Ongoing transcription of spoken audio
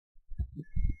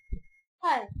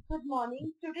Hi, good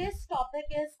morning. Today's topic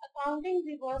is accounting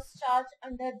reverse charge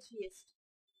under GST.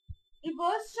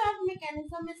 Reverse charge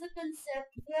mechanism is a concept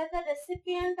where the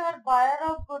recipient or buyer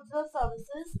of goods or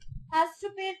services has to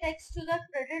pay tax to the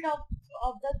credit of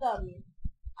the government.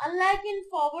 Unlike in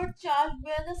forward charge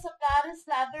where the supplier is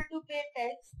liable to pay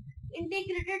tax,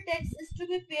 integrated tax is to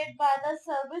be paid by the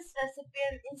service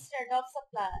recipient instead of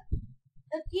supplier.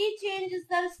 The key change is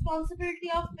the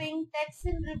responsibility of paying tax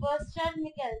in reverse charge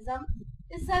mechanism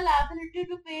is the liability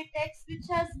to pay tax which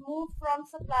has moved from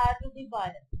supplier to the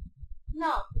buyer.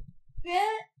 Now,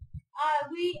 where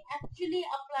we actually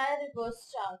apply reverse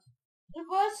charge?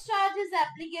 Reverse charge is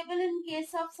applicable in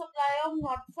case of supply of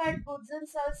notified goods and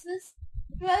services.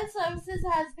 12 services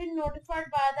has been notified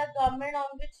by the government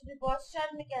on which reverse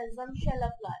charge mechanism shall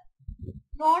apply.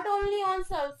 Not only on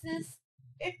services,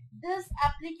 it is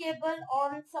applicable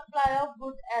on supply of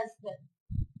goods as well.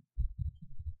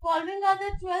 Following are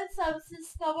the 12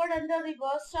 services covered under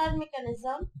reverse charge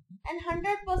mechanism and 100%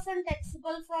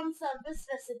 taxable from service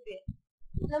recipient.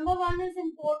 Number 1 is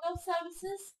import of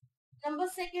services. Number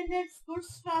 2 is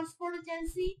goods transport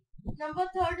agency. Number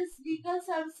 3 is legal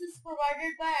services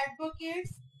provided by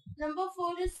advocates. Number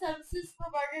 4 is services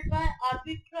provided by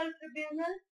arbitral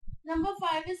tribunal. Number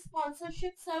 5 is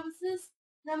sponsorship services.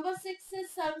 Number 6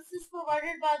 is services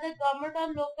provided by the government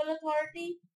or local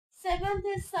authority. 7th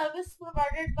is service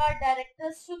provided by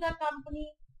directors to the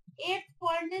company. 8th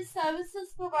point is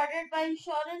services provided by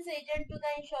insurance agent to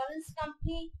the insurance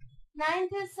company.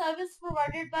 9th is service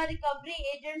provided by recovery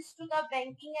agents to the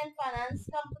banking and finance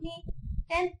company.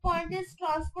 10th point is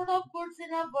transport of goods in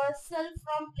a vessel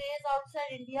from place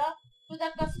outside India to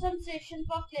the customs station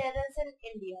for clearance in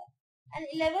India. And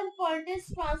 11th point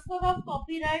is transfer of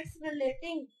copyrights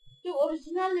relating to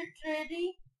original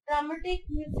literary, dramatic,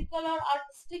 musical or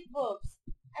artistic works.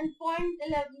 And point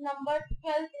 11, number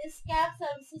 12 is cab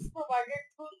services provided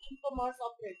through e-commerce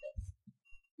operators.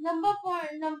 Number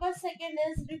second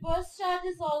is reverse charge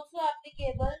is also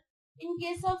applicable in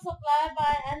case of supply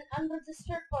by an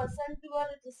unregistered person to a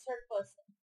registered person.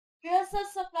 Where such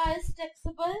supply is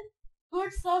taxable,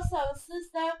 goods or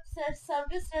services, the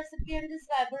service recipient is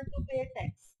liable to pay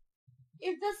tax.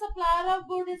 If the supplier of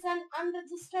good is an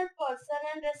unregistered person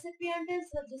and recipient is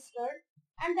registered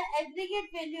and the aggregate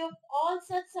value of all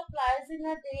such supplies in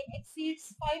a day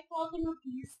exceeds 5,000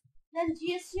 rupees, then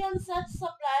GST on such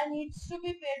supply needs to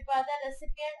be paid by the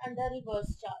recipient under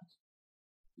reverse charge.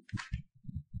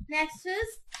 Next is,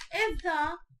 if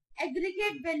the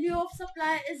aggregate value of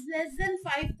supply is less than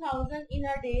 5,000 in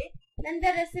a day, then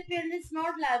the recipient is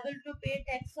not liable to pay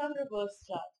tax on reverse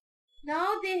charge.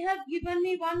 Now they have given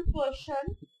me one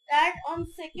question that on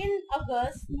 2nd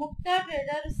August, Mukta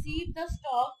Trader received the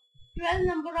stock 12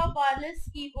 number of wireless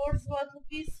keyboards worth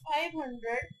rupees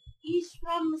 500 each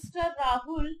from Mr.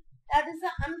 Rahul, that is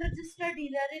an unregistered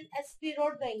dealer in SP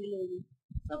Road, Bengaluru.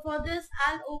 So for this,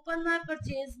 I'll open my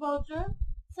purchase voucher.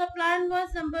 Supply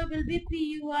invoice number will be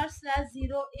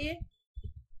PUR/08.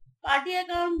 Party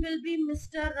account will be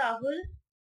Mr. Rahul.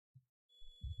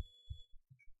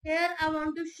 Here I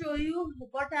want to show you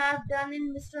what I have done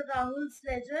in Mr. Rahul's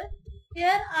ledger.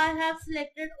 Here I have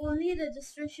selected only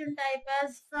registration type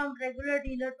as from regular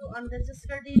dealer to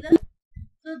unregistered dealer.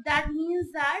 So that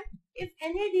means that if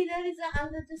any dealer is an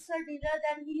unregistered dealer,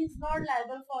 then he is not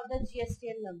liable for the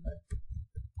GSTN number.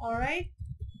 Alright.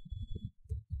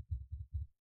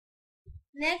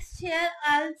 Next, here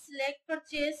I'll select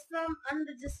purchase from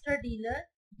unregistered dealer.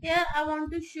 Here I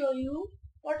want to show you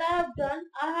what I have done.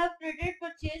 I have created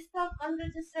purchase from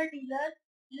unregistered dealer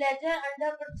ledger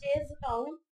under purchase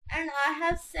account, and I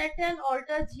have set and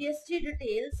altered GST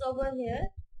details over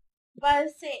here by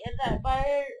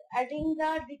adding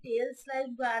the details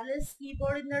like wireless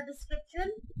keyboard in the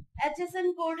description.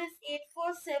 HSN code is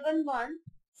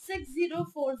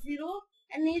 84716040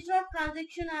 and nature of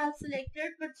transaction I have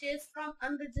selected purchase from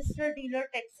unregistered dealer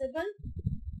taxable,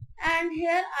 and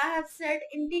here I have set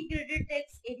integrated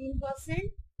tax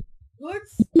 18%,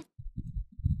 goods.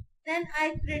 Then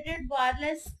I created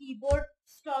wireless keyboard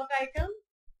stock item.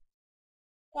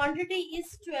 Quantity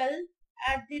is 12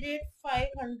 at the rate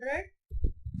 500.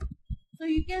 So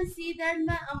you can see that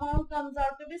my amount comes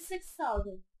out to be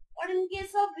 6,000. But in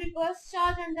case of reverse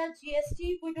charge under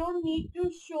GST, we don't need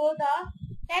to show the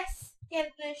tax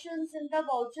calculations in the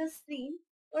voucher screen.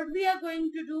 What we are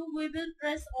going to do, we will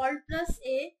press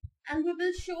Alt+A and we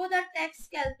will show the tax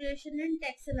calculation in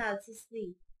tax analysis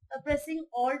screen. So pressing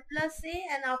Alt+A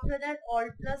and after that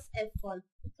Alt+F1.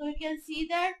 So you can see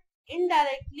that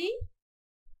indirectly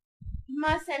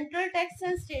my central tax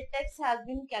and state tax has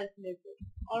been calculated.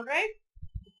 Alright.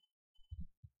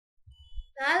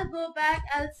 I'll go back,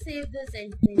 I'll save this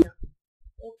entry now.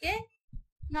 Okay.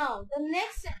 Now the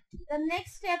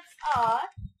next steps are,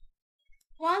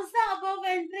 once the above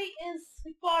entry is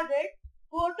recorded,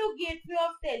 go to Gateway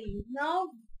of Tally. Now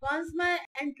once my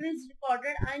entry is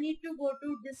recorded, I need to go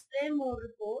to Display More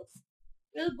Reports.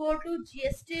 We'll go to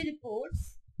GST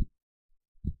Reports,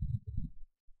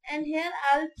 and here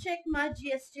I'll check my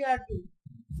GSTR2.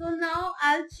 So now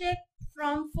I'll check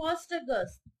from 1st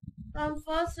August. From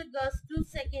 1st August to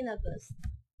 2nd August.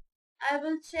 I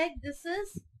will check. This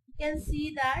is, you can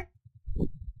see that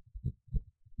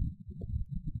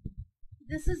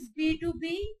this is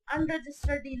B2B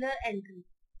unregistered dealer entry.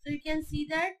 So you can see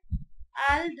that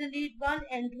I'll delete one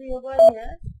entry over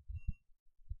here.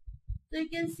 So you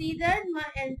can see that my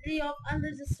entry of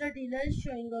unregistered dealer is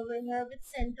showing over here with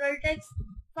central tax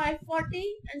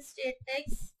 540 and state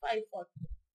tax 540.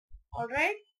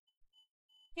 Alright.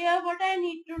 Here what I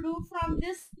need to do from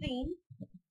this screen,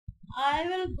 I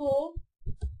will go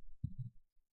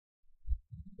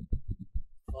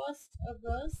 1st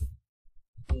August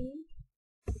to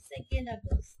 2nd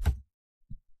August.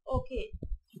 Okay.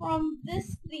 From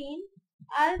this screen,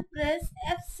 I'll press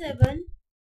F7.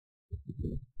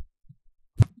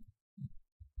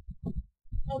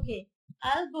 Okay.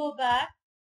 I'll go back.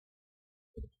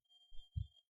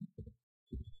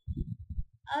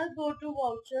 I'll go to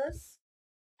vouchers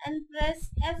and press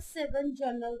F7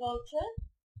 journal voucher.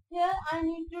 Here I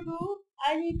need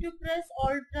to press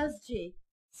Alt plus J.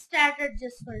 Stat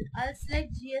adjustment. I'll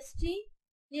select GST.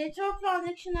 Nature of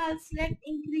transaction, I'll select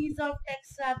increase of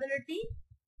tax liability.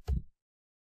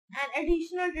 And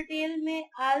additional detail may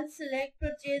I'll select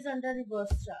purchase under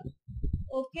reverse charge.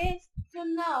 Okay. So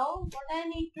now what I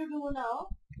need to do now,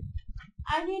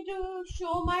 I need to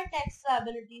show my tax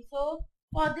liability. So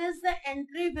for this the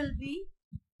entry will be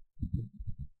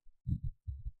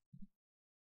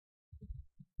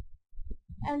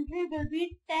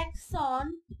tax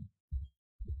on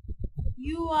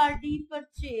URD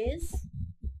purchase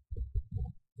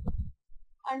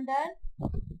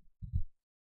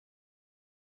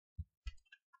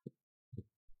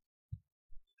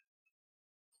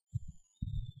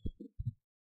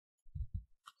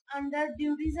under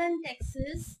duties and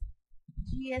taxes,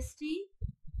 GST,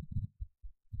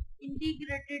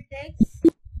 integrated tax.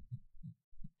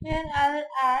 Here I'll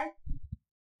add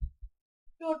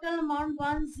total amount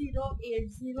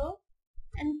 1080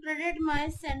 and credit my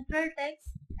central tax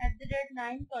at the rate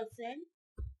 9%.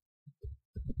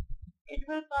 It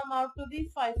will come out to be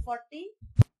 540.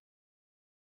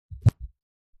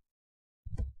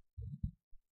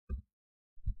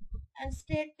 And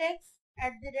state tax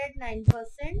at the rate 9%.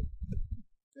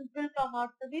 It will come out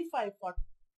to be 540.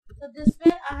 So this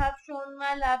way I have shown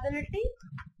my liability.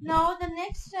 Now the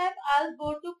next step, I'll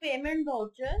go to payment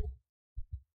voucher.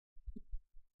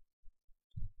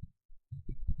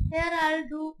 Here I'll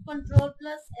do Control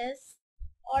plus S,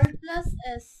 Alt plus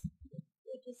S.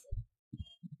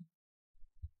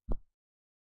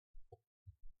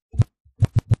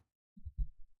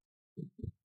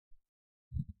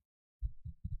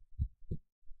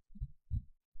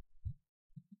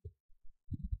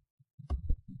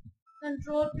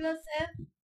 Control plus F.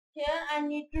 Here I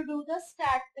need to do the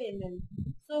stat payment.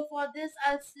 So for this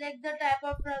I'll select the type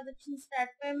of transaction, stat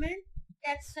payment,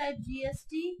 tax type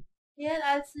GST. Here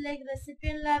I'll select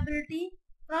recipient liability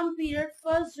from period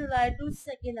 1st July to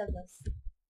 2nd August.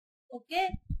 Okay,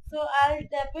 so I'll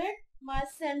debit my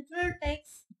central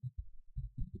tax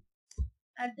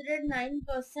at the rate 9%.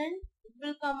 It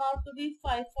will come out to be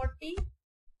 540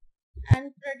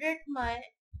 and debit my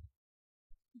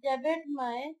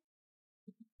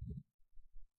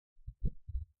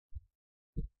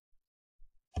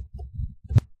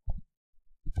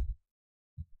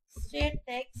state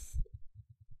tax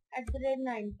at the rate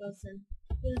 9%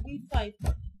 will be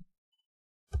 540.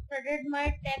 Credit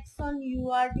my tax on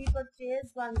URD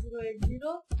purchase 1080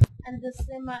 and this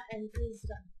way my entry is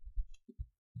done.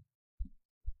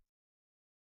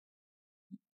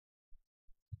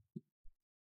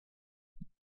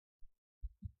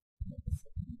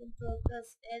 Control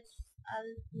plus H,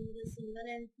 I'll do the single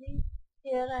entry.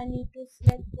 Here I need to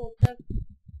select Kotak.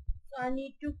 So I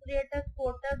need to create a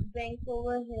Kotak bank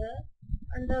over here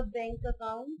under bank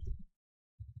account.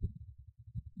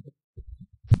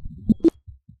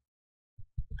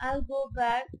 I'll go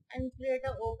back and create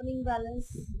an opening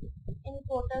balance in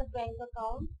Kotak bank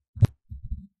account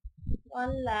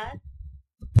 1 lakh.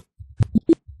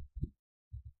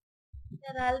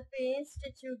 Then I'll pay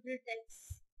statutory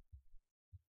tax.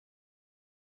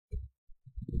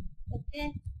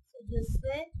 Okay, so this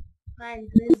way my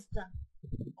entry is done.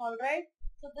 Alright,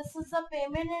 so this is the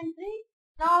payment entry.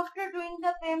 Now after doing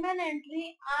the payment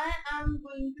entry, I am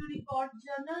going to record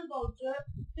journal voucher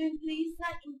to increase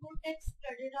the input tax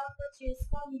credit of purchase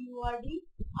from URD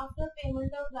after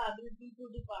payment of liability to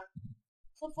department.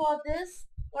 So for this,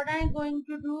 what I am going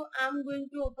to do, I am going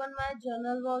to open my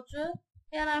journal voucher.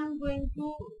 Here I am going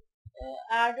to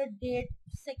add a date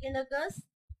 2nd August.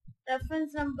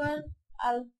 Reference number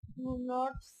I'll do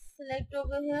not select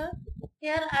over here.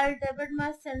 Here I'll debit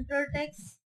my central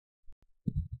tax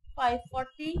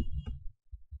 540,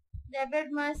 debit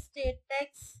my state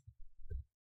tax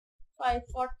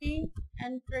 540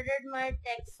 and credit my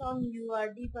tax on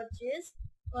URD purchase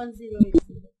 1080.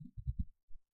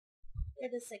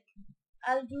 Wait a second.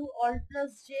 I'll do Alt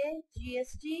plus J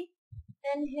GST.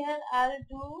 Then here I'll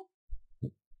do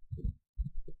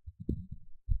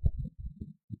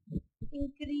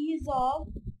increase of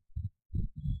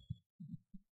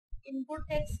input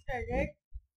tax credit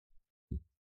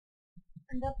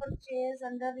under purchase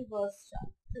under reverse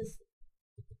charge. This way.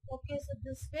 Okay, so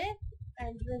this way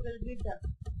entry will be done.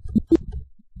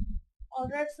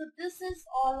 Alright, so this is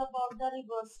all about the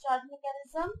reverse charge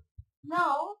mechanism.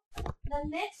 Now the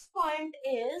next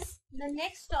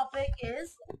topic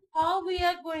is how we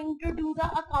are going to do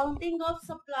the accounting of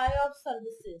supply of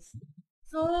services.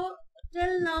 So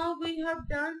till now we have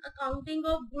done accounting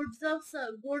of goods,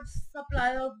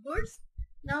 supply of goods.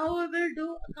 Now we will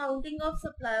do accounting of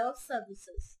supply of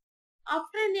services.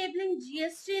 After enabling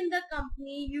GST in the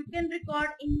company, you can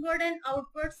record inward and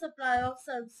outward supply of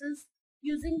services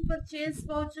using purchase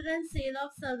voucher and sale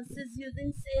of services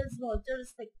using sales voucher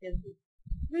respectively.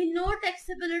 We know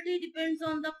taxability depends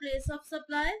on the place of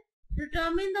supply.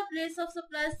 Determine the place of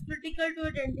supply is critical to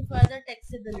identify the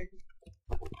taxability.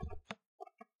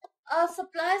 A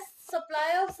supply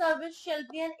of service shall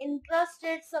be an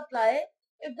intrastate supply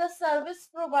if the service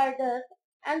provider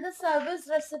and the service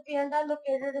recipient are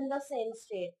located in the same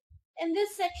state. In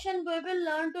this section, we will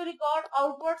learn to record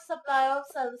outward supply of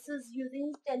services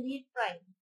using Tele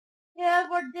Prime. Here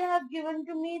what they have given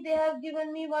to me, they have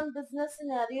given me one business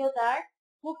scenario that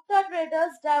Mukta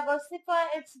Traders diversify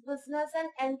its business and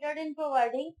entered in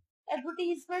providing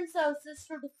advertisement services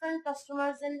to different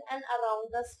customers in and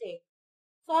around the state.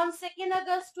 So on 2nd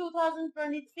August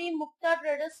 2023, Mukta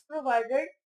Traders provided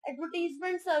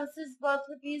advertisement services worth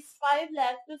rupees 5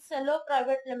 lakh to Cello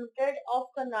Private Limited of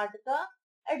Karnataka.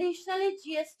 Additionally,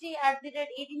 GST at the rate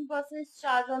 18% is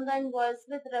charged on the invoice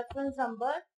with reference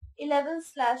number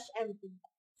 11/MT.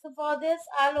 So for this,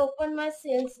 I'll open my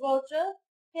sales voucher.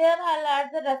 Here I'll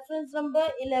add the reference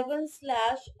number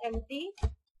 11/MT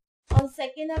on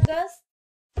 2nd August.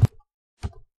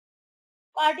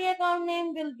 Party account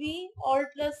name will be Alt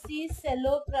plus C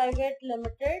Cello Private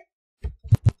Limited.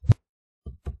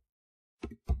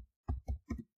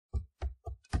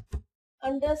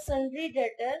 Under sundry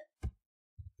debtor,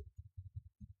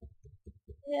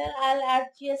 here I'll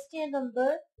add GST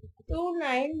number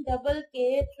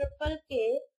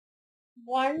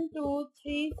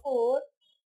 29KKK1234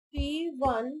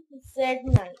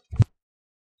 P1Z9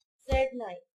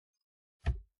 Z9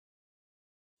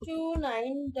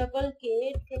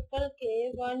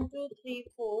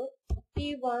 29KKK1234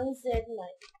 P1Z9.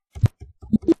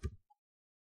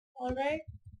 Alright,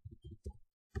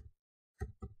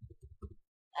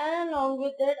 and along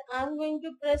with it I'm going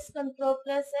to press Ctrl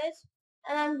plus H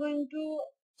and I'm going to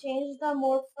change the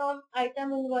mode from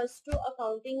item invoice to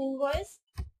accounting invoice.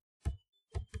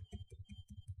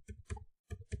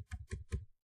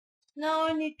 Now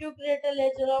I need to create a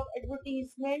ledger of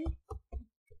advertisement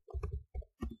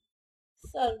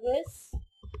service.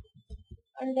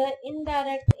 Under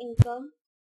indirect income,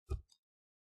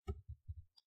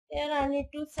 here I need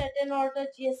to set and order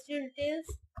GST details.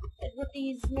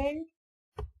 Advertisement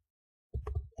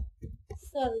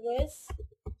service,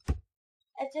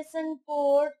 HSN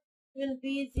code will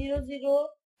be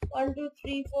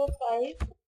 00123445.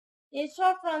 Nature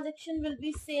of transaction will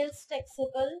be sales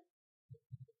taxable.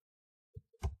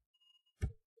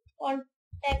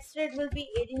 Tax rate will be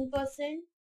 18%.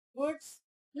 Goods.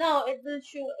 Now we will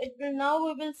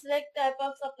select type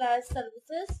of supply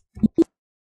services.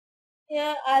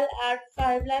 Here I'll add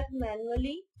 5 lakh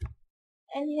manually,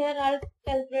 and here I'll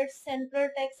calculate central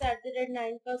tax at the rate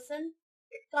 9%.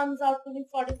 It comes out to be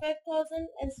 45,000,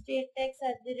 and state tax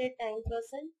at the rate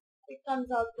 9%. It comes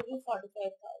out to be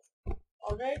 45,000.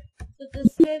 Alright, so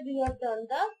this way we have done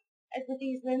the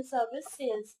advertisement service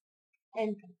sales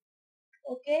entry.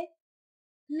 Okay,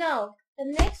 now the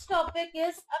next topic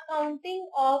is accounting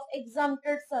of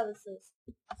exempted services.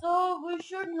 So we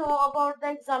should know about the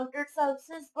exempted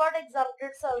services, what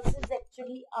exempted services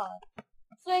actually are.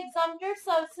 So exempted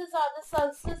services are the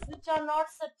services which are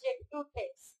not subject to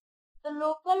tax. The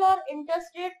local or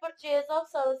interstate purchase of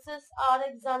services are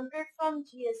exempted from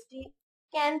GST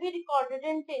can be recorded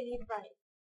in Teleprime.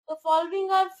 The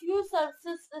following are few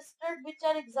services listed which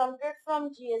are exempted from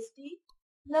GST.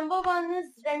 Number one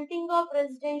is renting of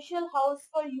residential house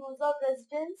for use of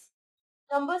residence.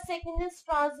 Number second is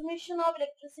transmission of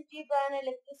electricity by an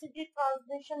electricity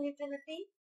transmission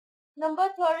utility. Number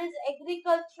third is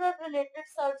agricultural related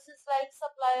services like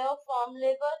supply of farm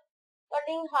labor,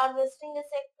 cutting, harvesting,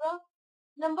 etc.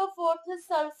 Number fourth is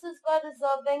services by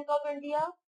Reserve Bank of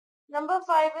India. Number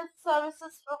five is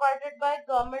services provided by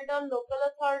government or local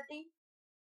authority.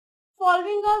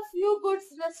 Following are few goods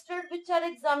listed which are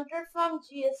exempted from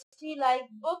GST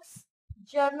like books,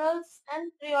 journals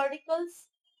and periodicals,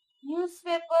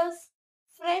 newspapers,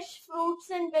 fresh fruits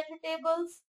and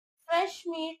vegetables, fresh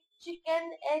meat,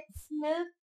 chicken, eggs, milk,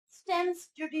 stamps,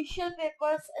 judicial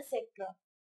papers, etc.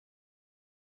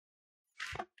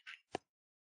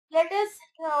 Let us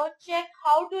now check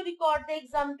how to record the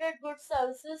exempted goods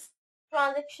services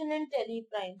transaction in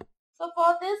Teleprime. So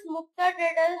for this, Mukta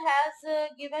Trader has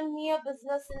given me a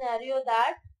business scenario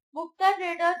that Mukta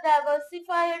Trader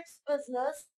diversified its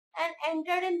business and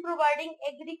entered in providing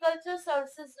agriculture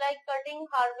services like cutting,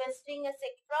 harvesting,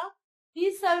 etc.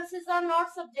 These services are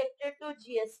not subjected to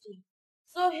GST.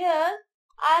 So here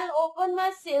I'll open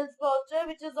my sales voucher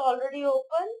which is already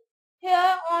open.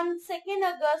 Here on 2nd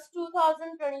August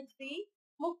 2023,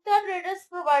 Mukta Traders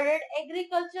provided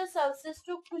agriculture services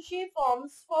to Khushi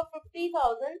Farms for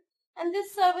 50,000 and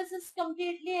this service is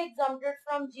completely exempted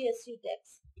from GST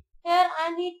tax. Here I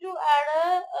need to add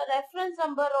a reference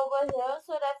number over here.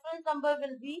 So reference number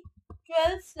will be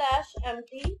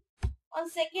 12/MT. On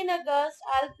 2nd August,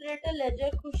 I'll create a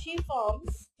ledger Khushi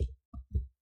Farms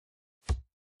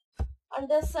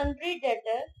under sundry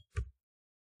debtor.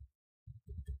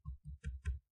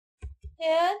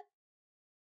 Here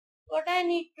what I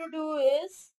need to do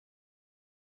is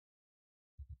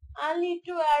I need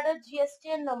to add a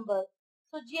GST number.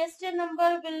 So GST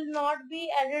number will not be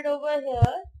added over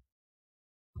here.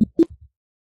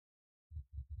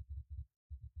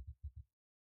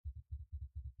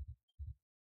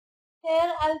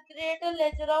 Here I'll create a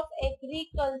ledger of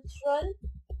agricultural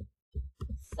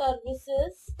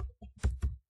services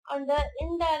under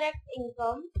indirect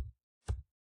income.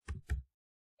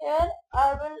 Here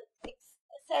I will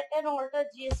set and alter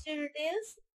GST details.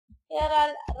 Here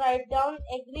I'll write down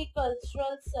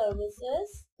agricultural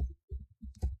services.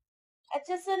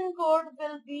 HSN code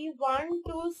will be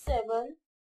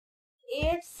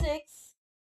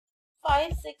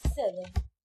 127866567.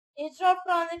 Nature of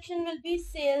transaction will be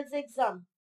sales exempt.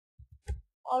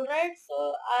 Alright,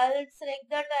 so I'll select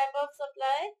the type of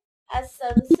supply as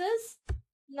services.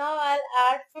 Now I'll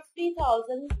add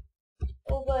 50,000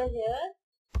 over here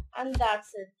and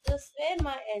that's it. This way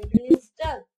my entry is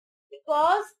done.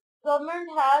 Because government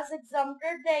has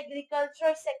exempted the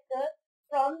agriculture sector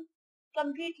from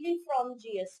completely from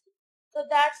GST. So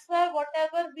that's why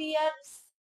whatever we are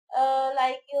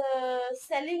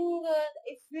selling,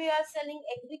 if we are selling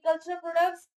agriculture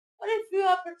products or if you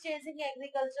are purchasing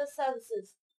agriculture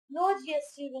services, no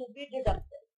GST will be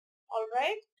deducted.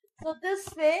 Alright. So this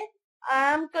way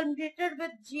I am completed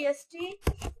with GST.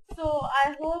 So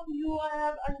I hope you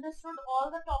have understood all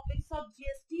the topics of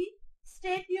GST.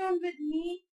 Stay tuned with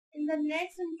me in the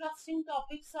next interesting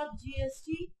topics of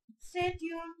GST. Stay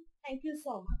tuned. Thank you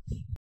so much.